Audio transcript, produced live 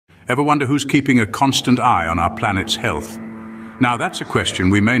Ever wonder who's keeping a constant eye on our planet's health? Now, that's a question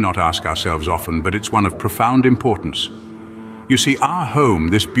we may not ask ourselves often, but it's one of profound importance. You see, our home,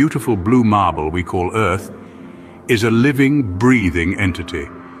 this beautiful blue marble we call Earth, is a living, breathing entity.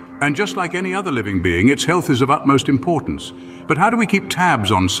 And just like any other living being, its health is of utmost importance. But how do we keep tabs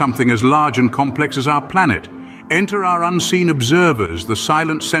on something as large and complex as our planet? Enter our unseen observers, the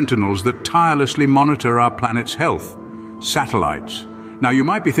silent sentinels that tirelessly monitor our planet's health. Satellites. Now, you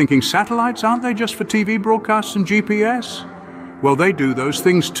might be thinking, satellites, aren't they just for TV broadcasts and GPS? Well, they do those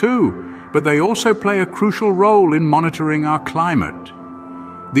things too, but they also play a crucial role in monitoring our climate.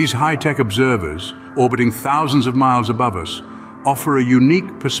 These high-tech observers, orbiting thousands of miles above us, offer a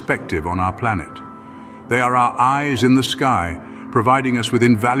unique perspective on our planet. They are our eyes in the sky, providing us with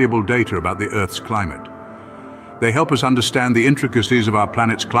invaluable data about the Earth's climate. They help us understand the intricacies of our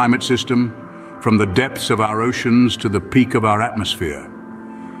planet's climate system, from the depths of our oceans to the peak of our atmosphere.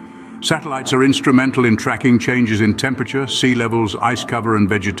 Satellites are instrumental in tracking changes in temperature, sea levels, ice cover, and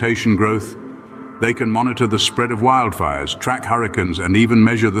vegetation growth. They can monitor the spread of wildfires, track hurricanes, and even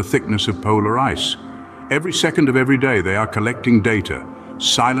measure the thickness of polar ice. Every second of every day, they are collecting data,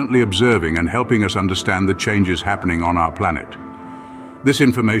 silently observing and helping us understand the changes happening on our planet. This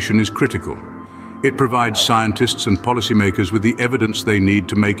information is critical. It provides scientists and policymakers with the evidence they need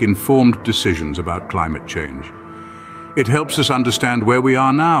to make informed decisions about climate change. It helps us understand where we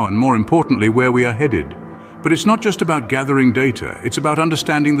are now and, more importantly, where we are headed. But it's not just about gathering data. It's about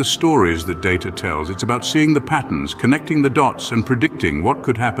understanding the stories that data tells. It's about seeing the patterns, connecting the dots, and predicting what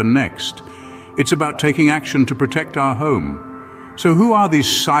could happen next. It's about taking action to protect our home. So who are these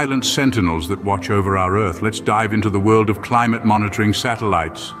silent sentinels that watch over our Earth? Let's dive into the world of climate monitoring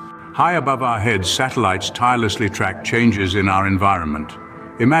satellites. High above our heads, satellites tirelessly track changes in our environment.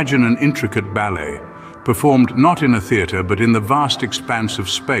 Imagine an intricate ballet, performed not in a theater but in the vast expanse of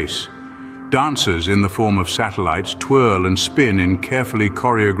space. Dancers in the form of satellites twirl and spin in carefully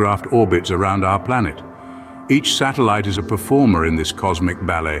choreographed orbits around our planet. Each satellite is a performer in this cosmic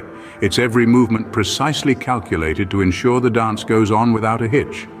ballet, its every movement precisely calculated to ensure the dance goes on without a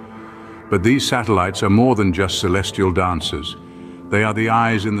hitch. But these satellites are more than just celestial dancers. They are the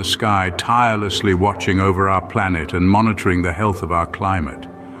eyes in the sky, tirelessly watching over our planet and monitoring the health of our climate.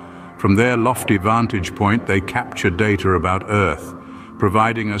 From their lofty vantage point, they capture data about Earth,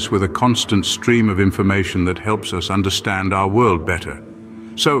 providing us with a constant stream of information that helps us understand our world better.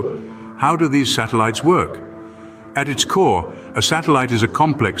 So, how do these satellites work? At its core, a satellite is a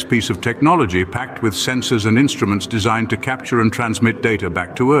complex piece of technology packed with sensors and instruments designed to capture and transmit data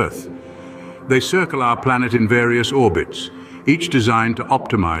back to Earth. They circle our planet in various orbits, each designed to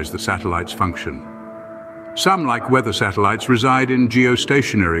optimize the satellite's function. Some, like weather satellites, reside in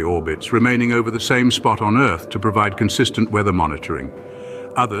geostationary orbits, remaining over the same spot on Earth to provide consistent weather monitoring.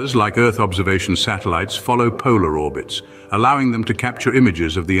 Others, like Earth observation satellites, follow polar orbits, allowing them to capture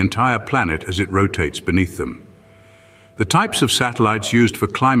images of the entire planet as it rotates beneath them. The types of satellites used for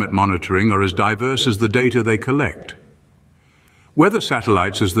climate monitoring are as diverse as the data they collect. Weather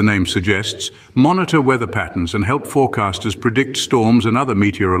satellites, as the name suggests, monitor weather patterns and help forecasters predict storms and other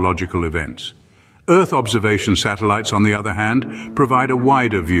meteorological events. Earth observation satellites, on the other hand, provide a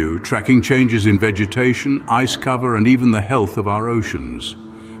wider view, tracking changes in vegetation, ice cover, and even the health of our oceans.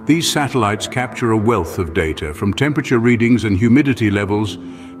 These satellites capture a wealth of data, from temperature readings and humidity levels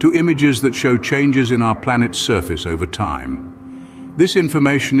to images that show changes in our planet's surface over time. This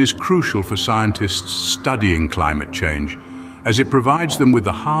information is crucial for scientists studying climate change, as it provides them with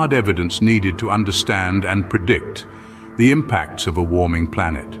the hard evidence needed to understand and predict the impacts of a warming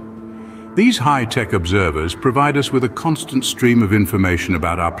planet. These high-tech observers provide us with a constant stream of information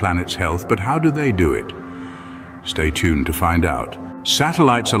about our planet's health, but how do they do it? Stay tuned to find out.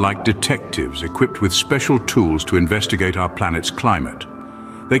 Satellites are like detectives equipped with special tools to investigate our planet's climate.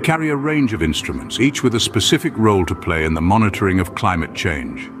 They carry a range of instruments, each with a specific role to play in the monitoring of climate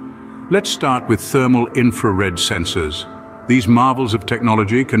change. Let's start with thermal infrared sensors. These marvels of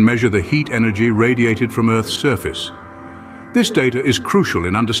technology can measure the heat energy radiated from Earth's surface. This data is crucial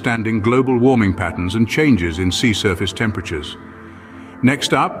in understanding global warming patterns and changes in sea surface temperatures.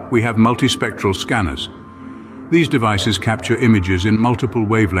 Next up, we have multispectral scanners. These devices capture images in multiple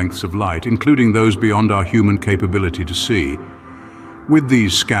wavelengths of light, including those beyond our human capability to see. With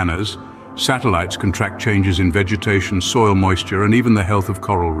these scanners, satellites can track changes in vegetation, soil moisture, and even the health of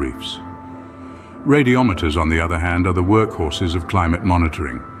coral reefs. Radiometers, on the other hand, are the workhorses of climate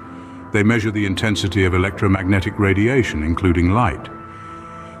monitoring. They measure the intensity of electromagnetic radiation, including light.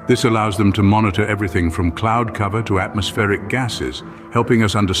 This allows them to monitor everything from cloud cover to atmospheric gases, helping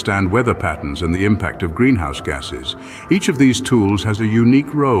us understand weather patterns and the impact of greenhouse gases. Each of these tools has a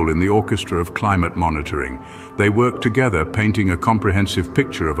unique role in the orchestra of climate monitoring. They work together, painting a comprehensive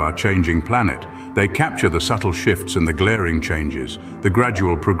picture of our changing planet. They capture the subtle shifts and the glaring changes, the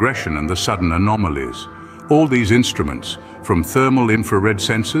gradual progression and the sudden anomalies. All these instruments, from thermal infrared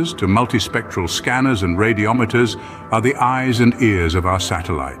sensors to multispectral scanners and radiometers, are the eyes and ears of our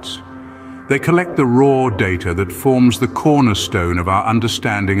satellites. They collect the raw data that forms the cornerstone of our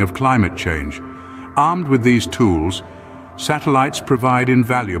understanding of climate change. Armed with these tools, satellites provide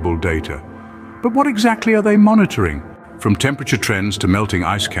invaluable data. But what exactly are they monitoring? From temperature trends to melting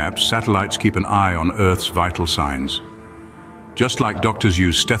ice caps, satellites keep an eye on Earth's vital signs. Just like doctors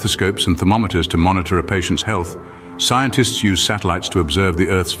use stethoscopes and thermometers to monitor a patient's health, scientists use satellites to observe the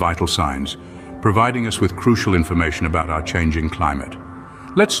Earth's vital signs, providing us with crucial information about our changing climate.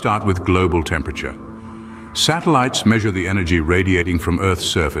 Let's start with global temperature. Satellites measure the energy radiating from Earth's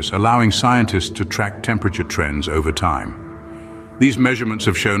surface, allowing scientists to track temperature trends over time. These measurements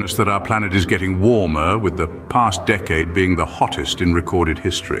have shown us that our planet is getting warmer, with the past decade being the hottest in recorded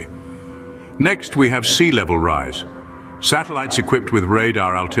history. Next, we have sea level rise. Satellites equipped with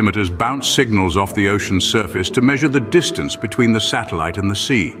radar altimeters bounce signals off the ocean's surface to measure the distance between the satellite and the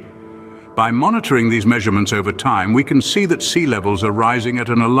sea. By monitoring these measurements over time, we can see that sea levels are rising at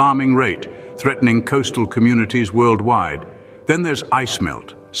an alarming rate, threatening coastal communities worldwide. Then there's ice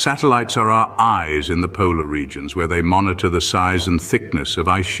melt. Satellites are our eyes in the polar regions, where they monitor the size and thickness of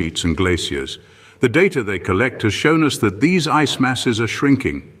ice sheets and glaciers. The data they collect has shown us that these ice masses are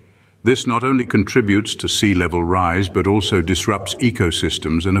shrinking. This not only contributes to sea level rise, but also disrupts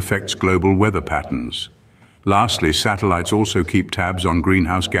ecosystems and affects global weather patterns. Lastly, satellites also keep tabs on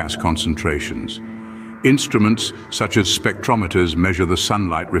greenhouse gas concentrations. Instruments such as spectrometers measure the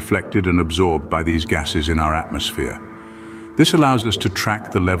sunlight reflected and absorbed by these gases in our atmosphere. This allows us to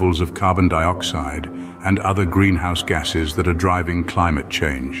track the levels of carbon dioxide and other greenhouse gases that are driving climate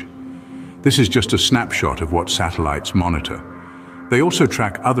change. This is just a snapshot of what satellites monitor. They also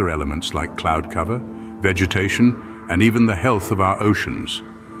track other elements like cloud cover, vegetation, and even the health of our oceans.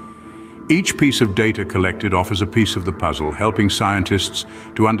 Each piece of data collected offers a piece of the puzzle, helping scientists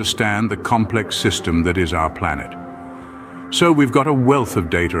to understand the complex system that is our planet. So we've got a wealth of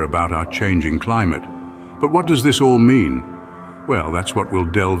data about our changing climate. But what does this all mean? Well, that's what we'll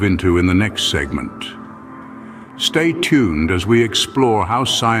delve into in the next segment. Stay tuned as we explore how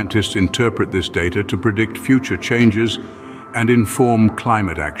scientists interpret this data to predict future changes and inform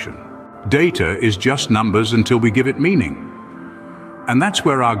climate action. Data is just numbers until we give it meaning. And that's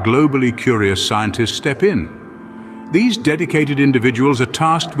where our globally curious scientists step in. These dedicated individuals are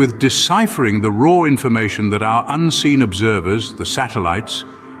tasked with deciphering the raw information that our unseen observers, the satellites,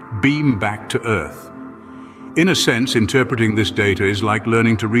 beam back to Earth. In a sense, interpreting this data is like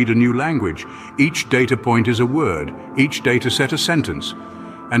learning to read a new language. Each data point is a word, each data set a sentence,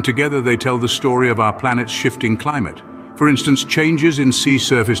 and together they tell the story of our planet's shifting climate. For instance, changes in sea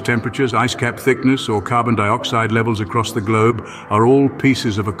surface temperatures, ice cap thickness, or carbon dioxide levels across the globe are all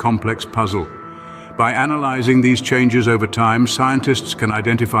pieces of a complex puzzle. By analyzing these changes over time, scientists can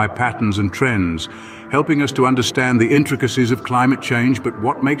identify patterns and trends, helping us to understand the intricacies of climate change. But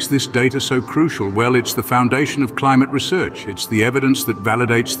what makes this data so crucial? Well, it's the foundation of climate research. It's the evidence that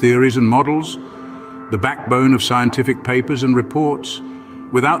validates theories and models, the backbone of scientific papers and reports.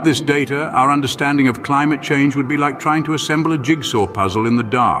 Without this data, our understanding of climate change would be like trying to assemble a jigsaw puzzle in the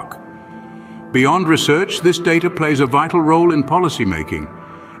dark. Beyond research, this data plays a vital role in policymaking.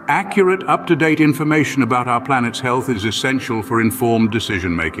 Accurate, up-to-date information about our planet's health is essential for informed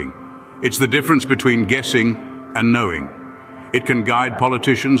decision-making. It's the difference between guessing and knowing. It can guide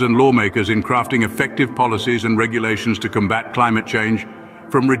politicians and lawmakers in crafting effective policies and regulations to combat climate change,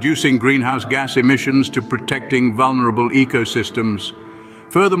 from reducing greenhouse gas emissions to protecting vulnerable ecosystems.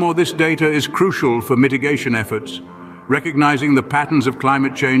 Furthermore, this data is crucial for mitigation efforts. Recognizing the patterns of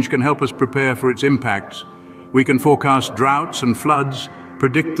climate change can help us prepare for its impacts. We can forecast droughts and floods,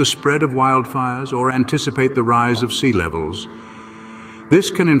 predict the spread of wildfires, or anticipate the rise of sea levels. This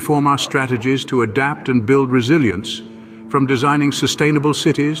can inform our strategies to adapt and build resilience, from designing sustainable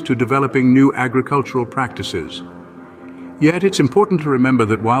cities to developing new agricultural practices. Yet it's important to remember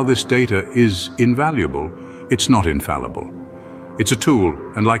that while this data is invaluable, it's not infallible. It's a tool,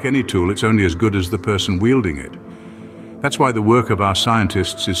 and like any tool, it's only as good as the person wielding it. That's why the work of our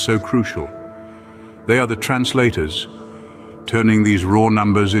scientists is so crucial. They are the translators, turning these raw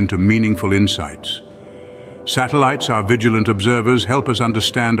numbers into meaningful insights. Satellites, our vigilant observers, help us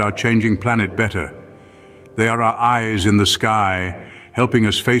understand our changing planet better. They are our eyes in the sky, helping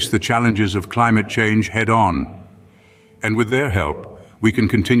us face the challenges of climate change head-on. And with their help, we can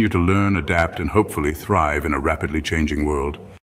continue to learn, adapt, and hopefully thrive in a rapidly changing world.